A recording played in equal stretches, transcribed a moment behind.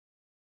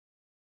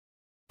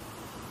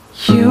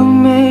You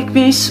make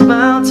me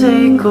smile,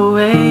 take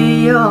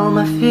away all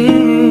my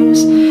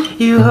fears.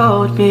 You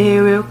hold me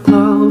real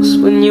close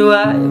when you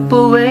wipe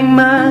away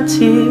my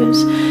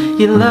tears.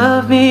 You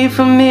love me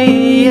for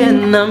me,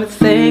 and I'm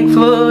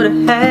thankful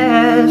to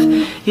have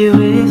you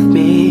with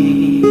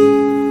me.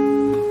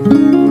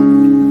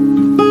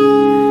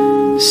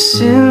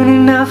 Soon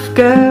enough,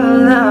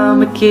 girl,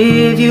 I'ma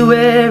give you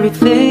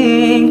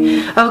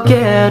everything. I'll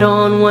get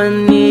on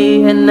one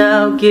knee and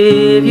I'll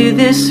give you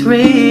this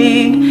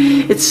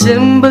ring. It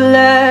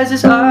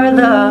symbolizes our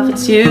love,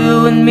 it's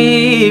you and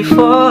me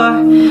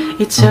for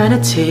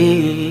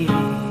eternity.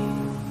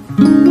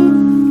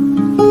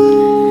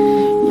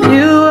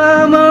 You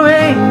are my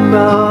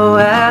rainbow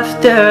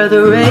after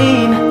the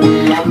rain.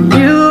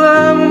 You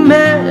are my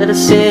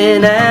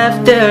medicine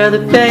after the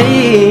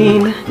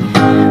pain.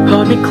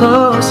 Hold me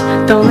close,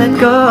 don't let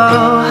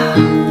go,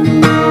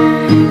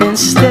 and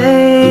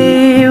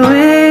stay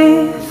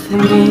with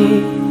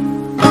me.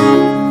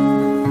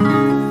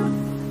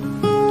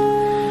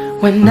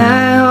 When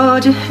I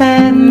hold your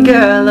hand,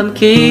 girl, I'm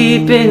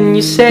keeping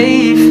you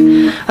safe.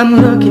 I'm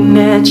looking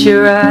at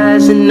your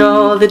eyes and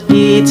all the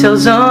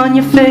details on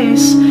your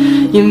face.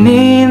 You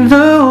mean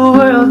the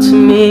world to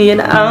me,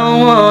 and I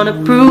wanna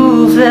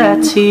prove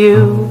that to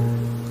you.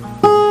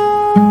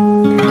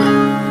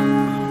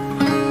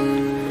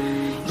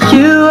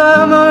 You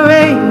are my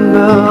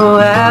rainbow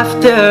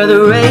after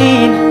the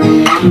rain.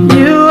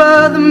 You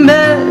are the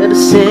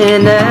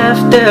medicine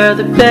after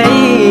the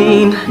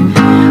pain.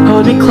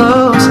 Hold me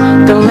close,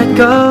 don't let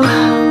go,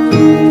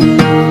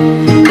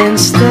 and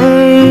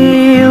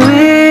stay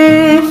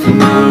with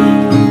me.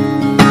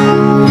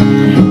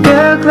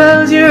 Girl,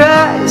 close your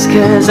eyes,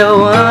 'cause I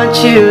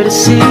want you to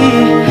see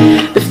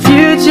the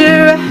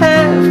future I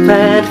have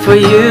planned for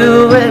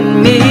you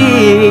and me.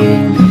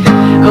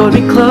 Hold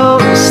me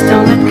close,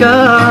 don't let go,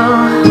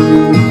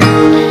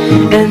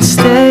 and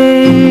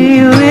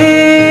stay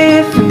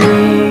with me,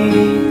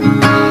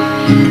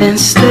 and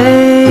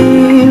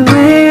stay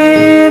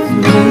with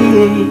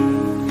me,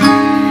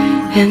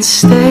 and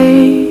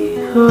stay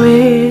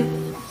with